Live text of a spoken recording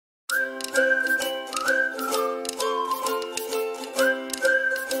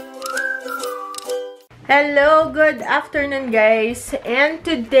Hello, good afternoon guys. And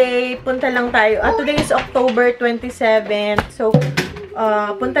today, punta lang tayo. Today is October 27. So,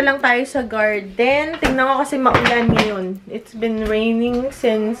 punta lang tayo sa garden. Tingnan ko kasi maulan ngayon. It's been raining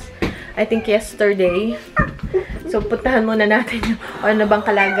since, I think, yesterday. So, puntahan muna natin yung ano bang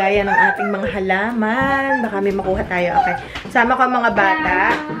kalagayan ng ating mga halaman. Baka may makuha tayo. Okay. Sama ko ang mga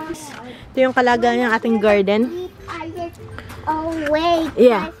bata. Ito yung kalagayan ng ating garden. Oh, wait.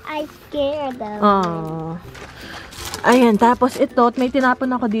 Yeah. I scared them. Oh. Ayan. Tapos ito, may tinapon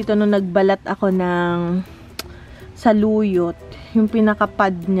ako dito nung nagbalat ako ng saluyot. Yung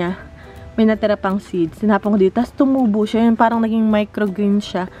pinakapad niya. May natira pang seeds. Tinapon ko dito. Tapos tumubo siya. Yung parang naging microgreen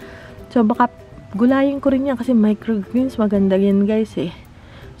siya. So, baka gulayin ko rin yan kasi microgreens. Maganda yan, guys, eh.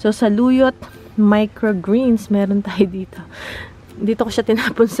 So, saluyot, microgreens. Meron tayo dito. Dito ko siya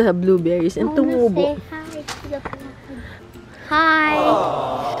tinapon sa blueberries. And tumubo. Hi.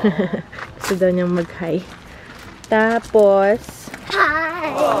 Gusto daw niyang mag-hi. Tapos,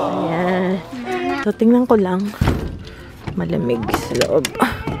 Hi. ayan. So, tingnan ko lang. Malamig sa loob.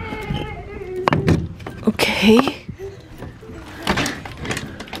 Okay.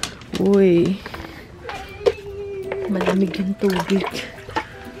 Uy. Malamig yung tubig.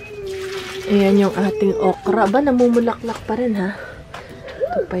 Ayan yung ating okra. Ba, namumulaklak pa rin, ha?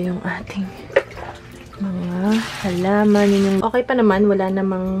 Ito pa yung ating mga halaman. Yung okay pa naman, wala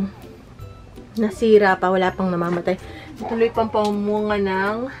namang nasira pa, wala pang namamatay. Tuloy pang pamunga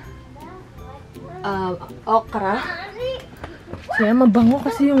ng okra. Kaya mabango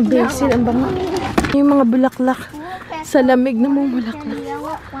kasi yung basil, ang bango. Yung mga bulaklak sa lamig na mumulaklak.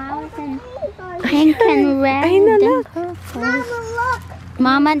 Pink and red. Ay, nalak.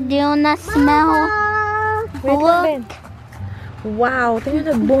 Mama, do you not smell? Wait lang, Ben. Wow, tingnan,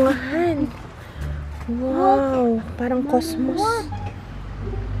 nagbungahan. Wow, parang cosmos.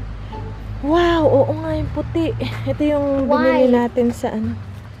 Wow, oo nga yung puti. Ito yung binili natin sa ano.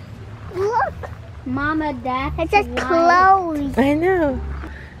 Look, Mama, Dad, it's just closed. I know.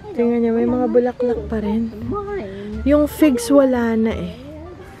 Tingnan niya, may mga bulaklak pa rin. Yung figs wala na eh.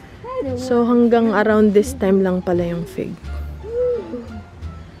 So hanggang around this time lang pala yung fig.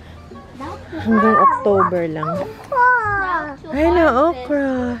 Hanggang October lang. Ay na,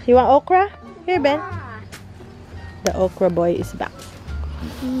 okra. You want okra? Here, Ben. The okra boy is back.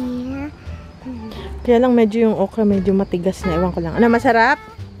 Yeah. Kaya lang medyo yung okra medyo matigas na. Ewan ko lang. Ano, masarap?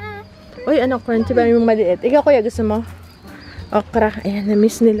 Uy, ano, crunchy ba yung maliit? Ikaw, kuya, gusto mo? Okra. Ayan,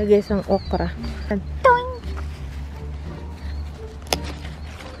 na-miss nila guys ang okra.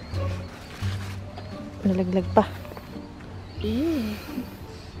 Nalaglag pa.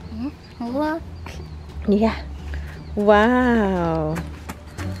 Look. Yeah. Wow.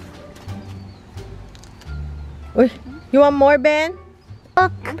 Uy, you want more, Ben?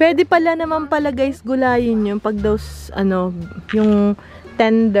 Pwede pala naman pala guys gulayin yung pag daw ano, yung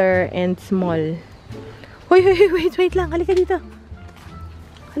tender and small. Hoy, wait lang. Halika dito.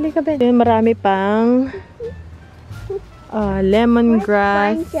 Halika, Ben. Marami pang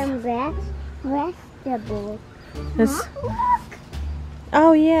lemongrass. Find some vegetables.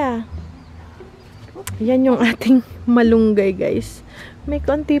 Oh, yeah. Yan yung ating malunggay, guys. May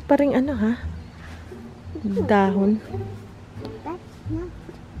konti pa ring ano, ha? Dahon.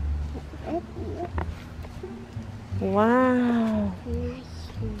 Wow.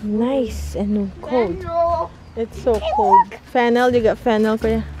 Nice and cold. It's so cold. Fennel, you got fennel,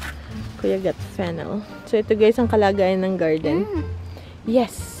 kuya? Kuya got fennel. So, ito guys ang kalagayan ng garden.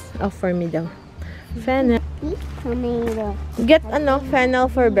 Yes. Oh, for me daw. Fennel. Tomato. Get ano, fennel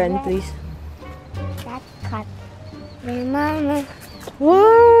for Ben, please. That's cut. Mama.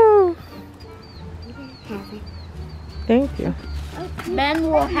 Wow. Thank you. Ben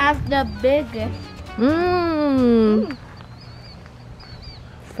will have the biggest. Mmm.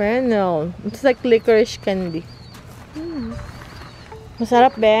 Fennel. It's like licorice candy.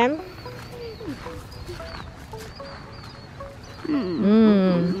 Masarap, Ben?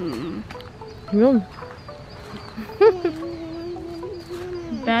 Mmm. Yum.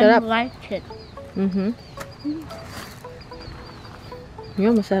 Ben likes it.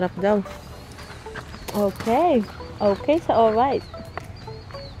 Yun, masarap daw. Okay. Okay, so alright.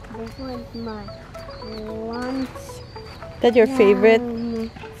 This one's my lunch. That's your favorite?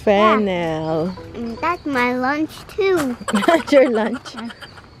 Fennel. That's my lunch too. That's your lunch?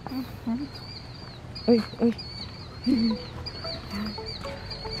 Uy.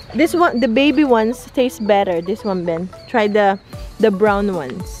 This one, the baby ones taste better. This one, Ben. Try the brown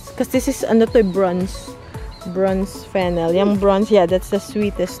ones. Because this is ano to, bronze fennel. Yung bronze, yeah, that's the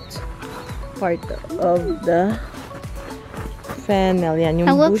sweetest part of the Fennel. Yan, yung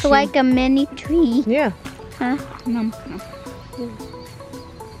It looks bushy. like a mini tree. Yeah. Huh?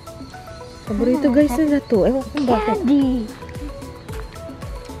 Paborito guys nila to. Ewan ko bakit. Candy.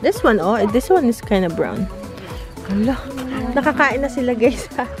 This one is kind of brown. Hala, nakakain na sila guys.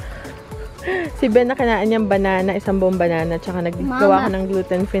 Si Ben nakinain niyang banana, isang buong banana, tsaka naggawa ko ng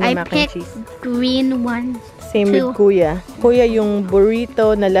gluten-free na mac and cheese. Green ones. Same with Kuya. Kuya yung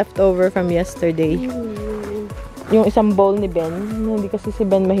burrito na leftover from yesterday. Yung isang bowl ni Ben. Hindi kasi si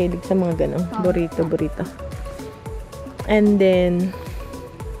Ben mahilig sa mga ganong burrito. And then,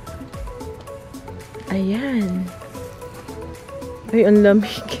 ayan. Ay, ang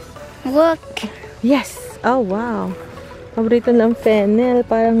lamig. Look. Yes! Oh, wow. Paborito ng Fennel.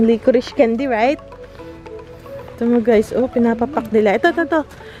 Parang licorice candy, right? Ito mo guys. Oh, pinapapak nila. Ito.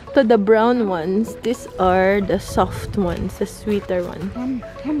 Ito, the brown ones. These are the soft ones. The sweeter one.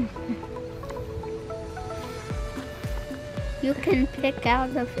 You can pick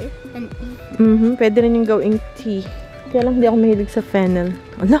out of it and eat. Pwede rin yung gawing tea. Kaya lang hindi ako mahilig sa Fennel.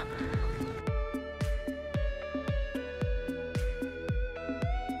 Ala!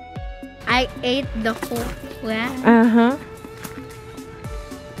 I ate the whole plant.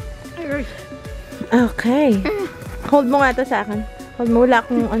 Okay. Hold mo nga ito sa akin. Hold mo. Wala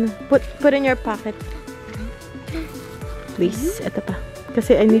akong ano. Put in your pocket. Please. Ito pa.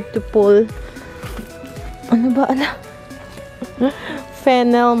 Kasi I need to pull. Ano ba? Ala.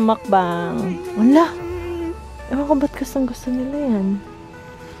 Fennel Mukbang. Ala. Ewan ko ba't gusto nila yan.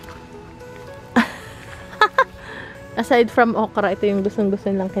 Aside from okra, ito yung gusto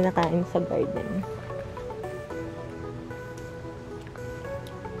nilang kinakain sa garden.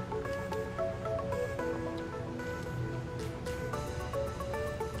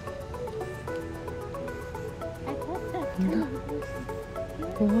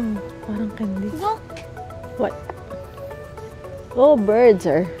 Wow, parang candy. Look. What? Oh, birds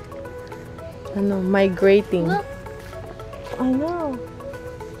are migrating. Look. I know.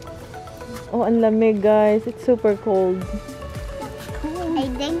 Oh, ang lamig, guys. It's super cold. I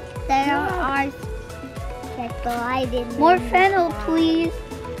think there are more fennel, please.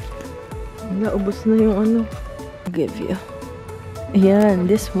 Naubos na yung ano. I'll give you. Ayan,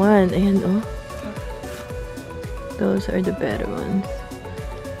 this one. Ayan, oh. Those are the better ones.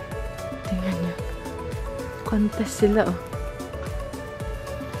 Tingnan nyo. Contest sila, oh.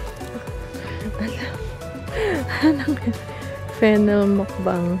 Alam. Fennel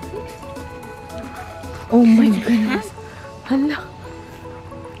Mukbang. Oh my goodness. Hala.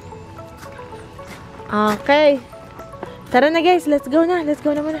 Okay. Tara na guys, let's go na. Let's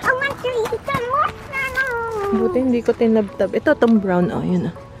go na muna. I want to eat some more fennel. Buti hindi ko tinabtab. Ito, itong brown. Oh,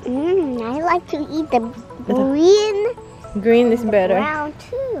 yun. I like to eat the green. Green is better. Brown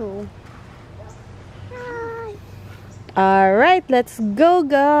too. Alright, let's go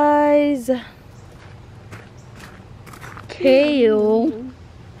guys. Kale.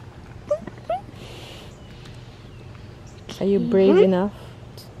 Are you brave enough?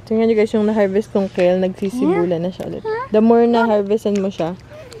 Tingnan nyo guys yung na-harvest kong kale, nagsisibula na siya ulit. The more na-harvestan mo siya,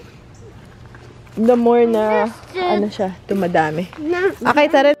 the more na, ano siya, tumadami. Okay,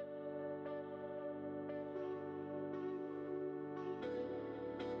 tara.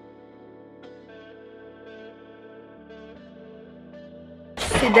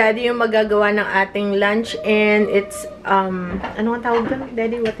 Si Daddy yung magagawa ng ating lunch and it's, ano ang tawag doon?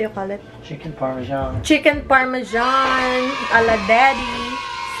 Daddy, what do you call it? Chicken Parmesan. Chicken Parmesan a la Daddy.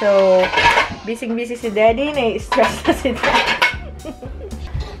 So, busy-busy si Daddy. Nai-stress na si Daddy.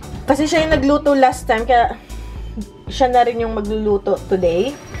 Kasi siya yung nagluto last time, kaya siya na rin yung magluluto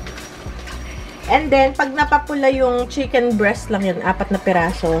today. And then, pag napapula yung chicken breast lang yun, 4 na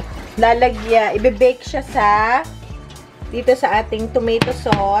piraso, ibe-bake siya dito sa ating tomato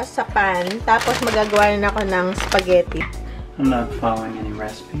sauce sa pan. Tapos magagawa rin ako ng spaghetti. I'm not following any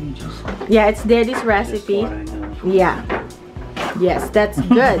recipe, just yeah, it's Daddy's recipe. what I know. Yeah. Yes, that's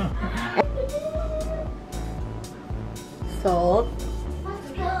good. Salt.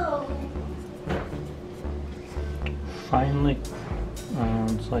 Finally,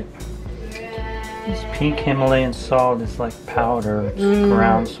 it's like this pink Himalayan salt is like powder. It's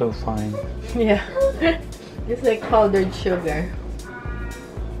ground so fine. Yeah. It's like powdered sugar.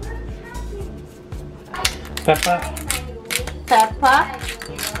 Pepper. Pepper.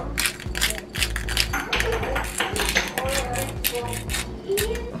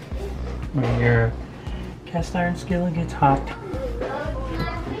 When your cast iron skillet gets hot,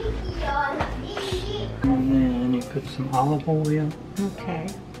 and then you put some olive oil. Okay.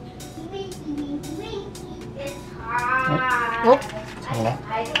 Oh, Oop. that's a lot.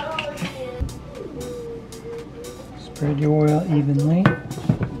 Spread your oil evenly.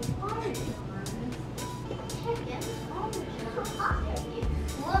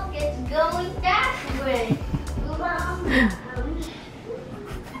 Look, it's going that way.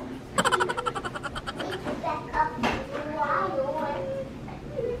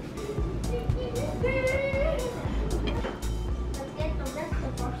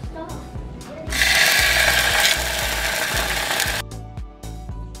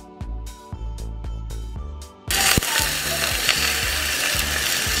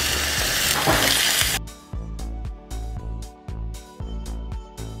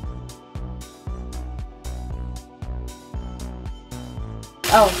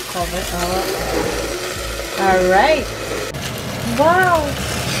 Oh, cover up. Alright. Wow.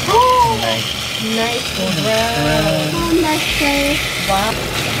 Oh, nice brown. Oh, nice place. Wow.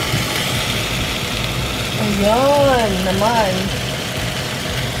 Ayan naman.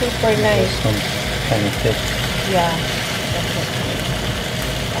 Super nice. Some kind of thick. Yeah.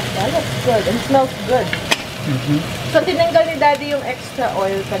 That looks good. And smells good. So, tinanggal ni Daddy yung extra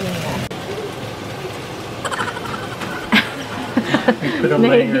oil kanina. Put a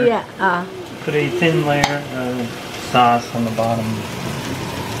layer. Nahihiya. Put a thin layer of sauce on the bottom.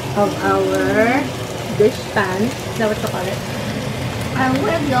 Of our dish pan. Is that what you call it?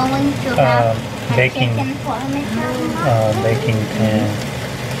 We're going to have baking. chicken parmesan. Baking pan.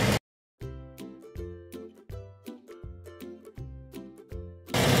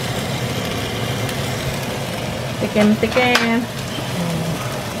 Tikim.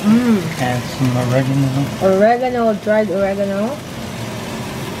 Add some oregano. Oregano, dried oregano.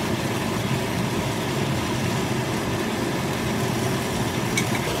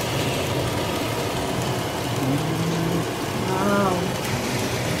 Wow.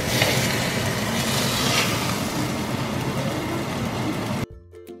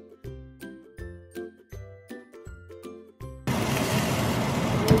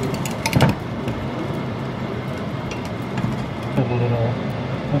 Put a little.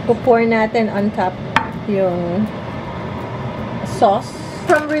 Pour natin on top yung sauce.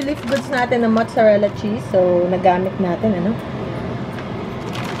 From relief goods natin na mozzarella cheese. So, nagamit natin, ano?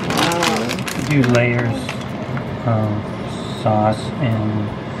 Do layers of sauce and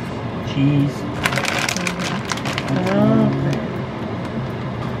cheese. Okay.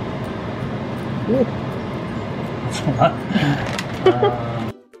 Ooh. That's a lot.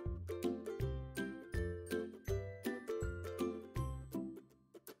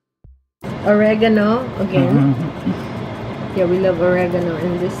 Oregano, again. Yeah, we love oregano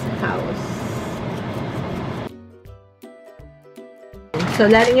in this house. So,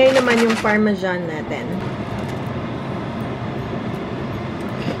 lari ngayon naman yung Parmesan natin.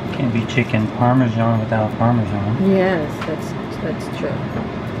 Can't be chicken Parmesan without Parmesan. Yes, that's true.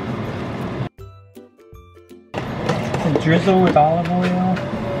 A drizzle with olive oil.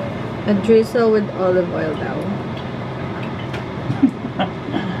 A drizzle with olive oil daw.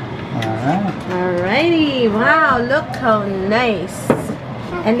 Alrighty, wow, look how nice.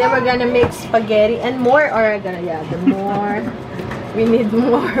 And then we're gonna make spaghetti and more oregano. Yeah, the more we need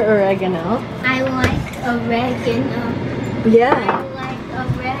more oregano. I like oregano. Yeah, I like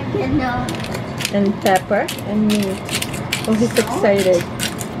oregano. and pepper and meat. Oh, he's excited.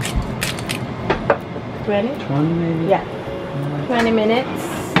 20? 20 maybe? Yeah, 20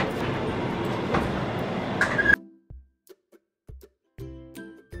 minutes.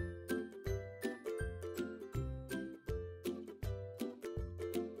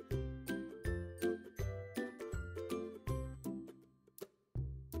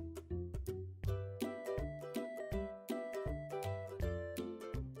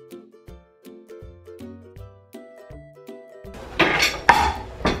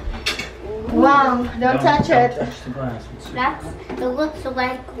 Wow, don't touch it. Don't touch the glass. It looks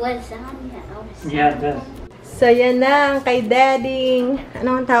like lasagna. Yeah, it does. So, yan na ang kay Daddy.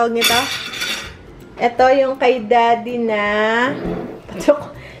 Ano ang tawag nito? Ito yung kay Daddy na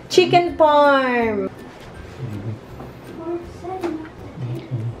chicken parm.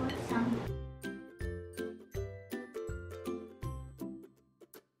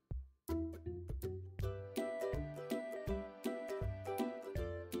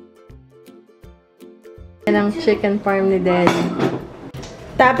 Yan ang chicken parm ni Daddy.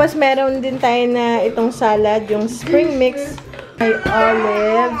 Tapos, meron din tayo na itong salad, yung spring mix. May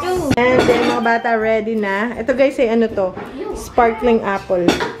olives. And then, mga bata ready na. Ito guys, ay ano to? Sparkling apple.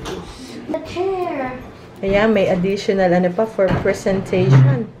 The chair. Ayan, may additional ano pa for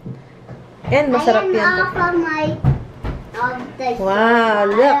presentation. And masarap yan. Wow,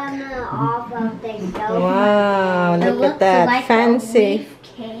 look. Wow, look at that. Fancy.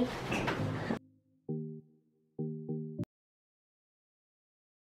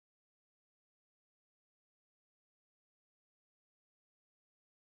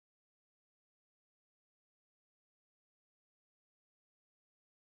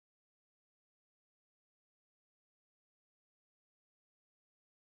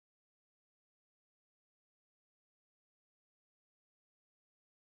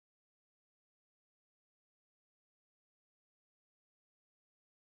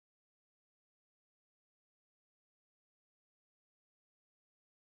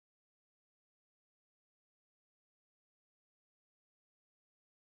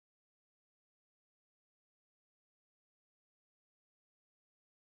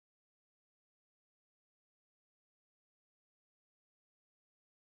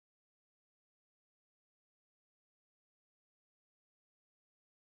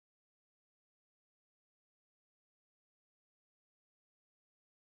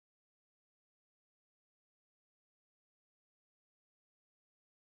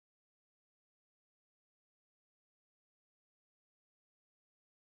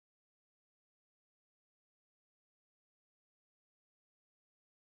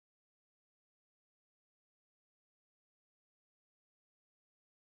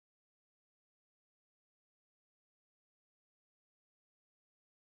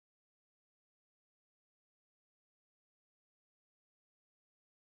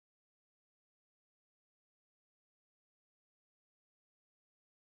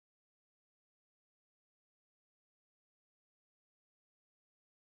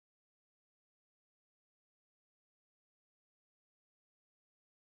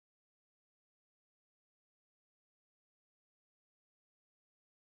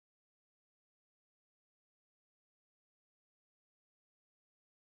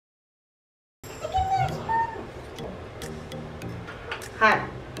 Hot.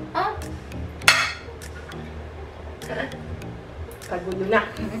 Oh. Pagulo na.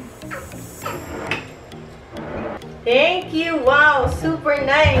 Thank you. Wow, super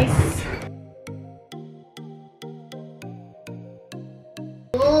nice.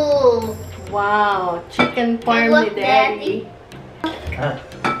 Ooh. Wow, chicken parm Look, ni Daddy.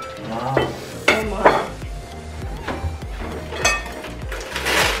 Wow. Oh my.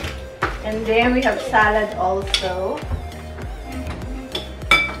 And then we have salad also.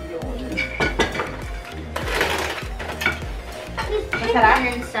 Masarap?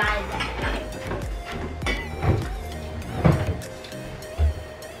 Chicken inside.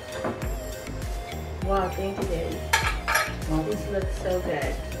 Wow, thank you, Daddy. This looks so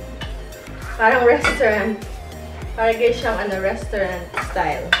good. Parang restaurant. Parang guys siyang restaurant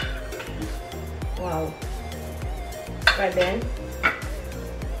style. Wow. But then,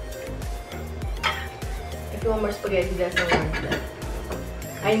 if you want more spaghetti, he doesn't want that.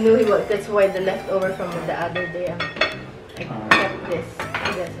 I knew he would. That's why the leftover from the other day, I kept this.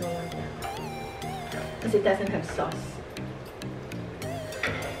 He doesn't want that. Because it doesn't have sauce.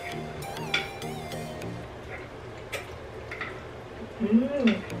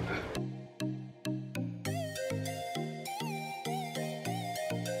 Mmm.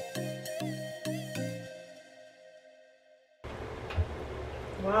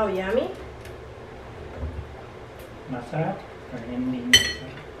 Wow, yummy. Masarap or hindi masarap?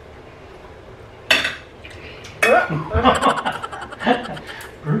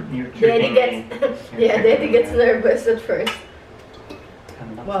 You're Daddy tricking gets, me. yeah, Daddy gets nervous at first.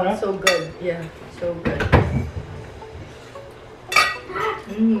 Wow, Masarap? so good. Yeah, so good.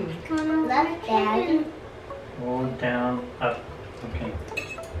 Mmm. Left, Daddy. Roll it down, up. Okay.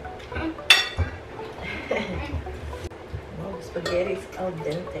 Wow, spaghetti is al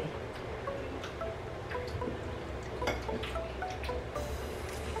dente.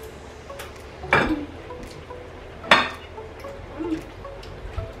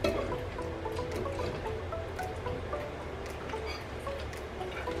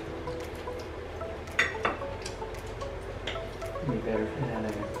 You better add a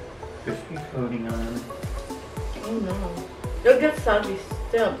crispy coating on it. Oh no. You'll get soggy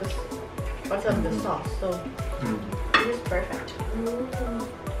still because of the sauce, so this is perfect.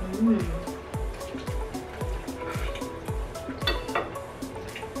 Mm.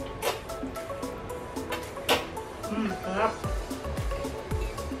 Sarap.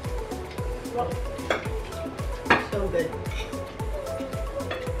 Wow. So good.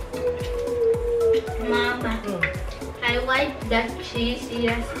 Mama, I like the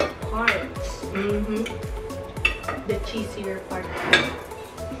cheesiest parts. The cheesier part.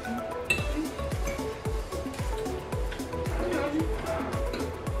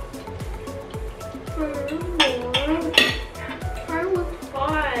 I was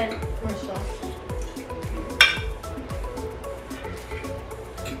fun. More sauce.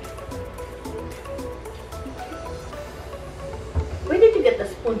 Where did you get the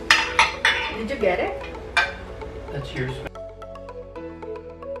spoon? Did you get it? That's yours.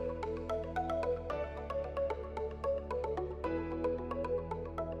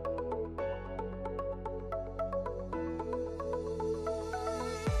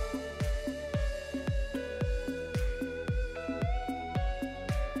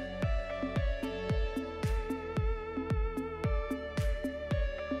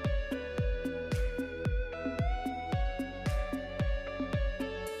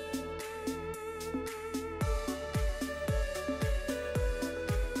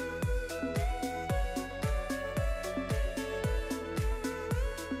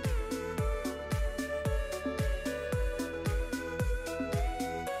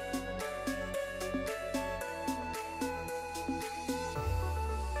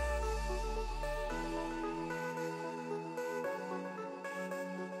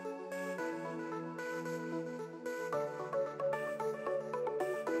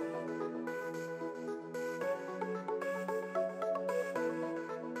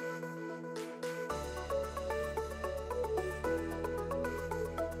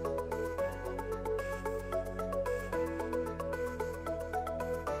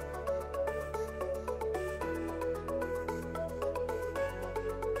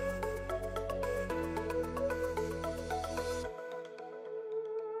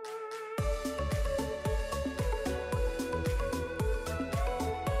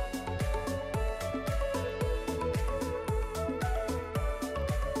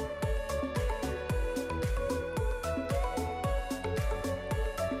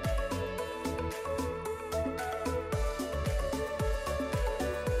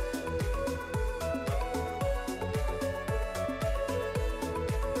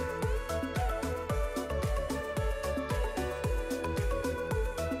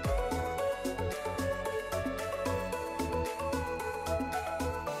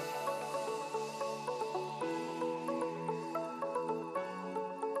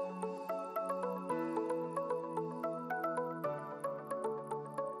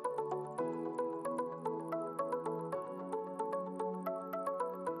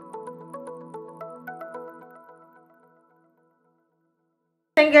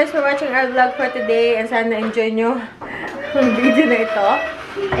 Thank you guys for watching our vlog for today. And sana enjoy nyo ang video na ito.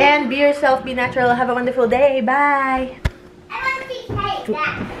 And be yourself, be natural. Have a wonderful day. Bye!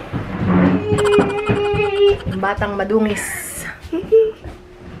 Ang batang madungis.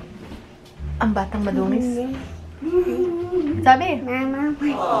 Ang batang madungis. Sabi? Mama.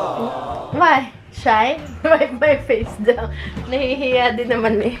 Why? Shy? Wipe my face daw. Nahihiya din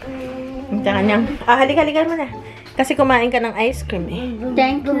naman eh. Kanyang. Halik-halikan mo na. Kasi kumain ka ng ice cream eh.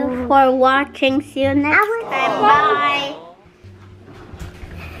 Thank you for watching. See you next time. Bye.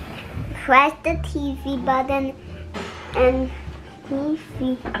 Press the TV button and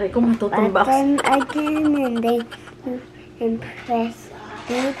TV Aray ko matutumbak. button again, and then and press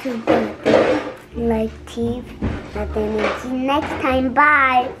YouTube button like TV. But then see you next time.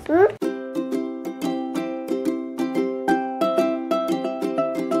 Bye.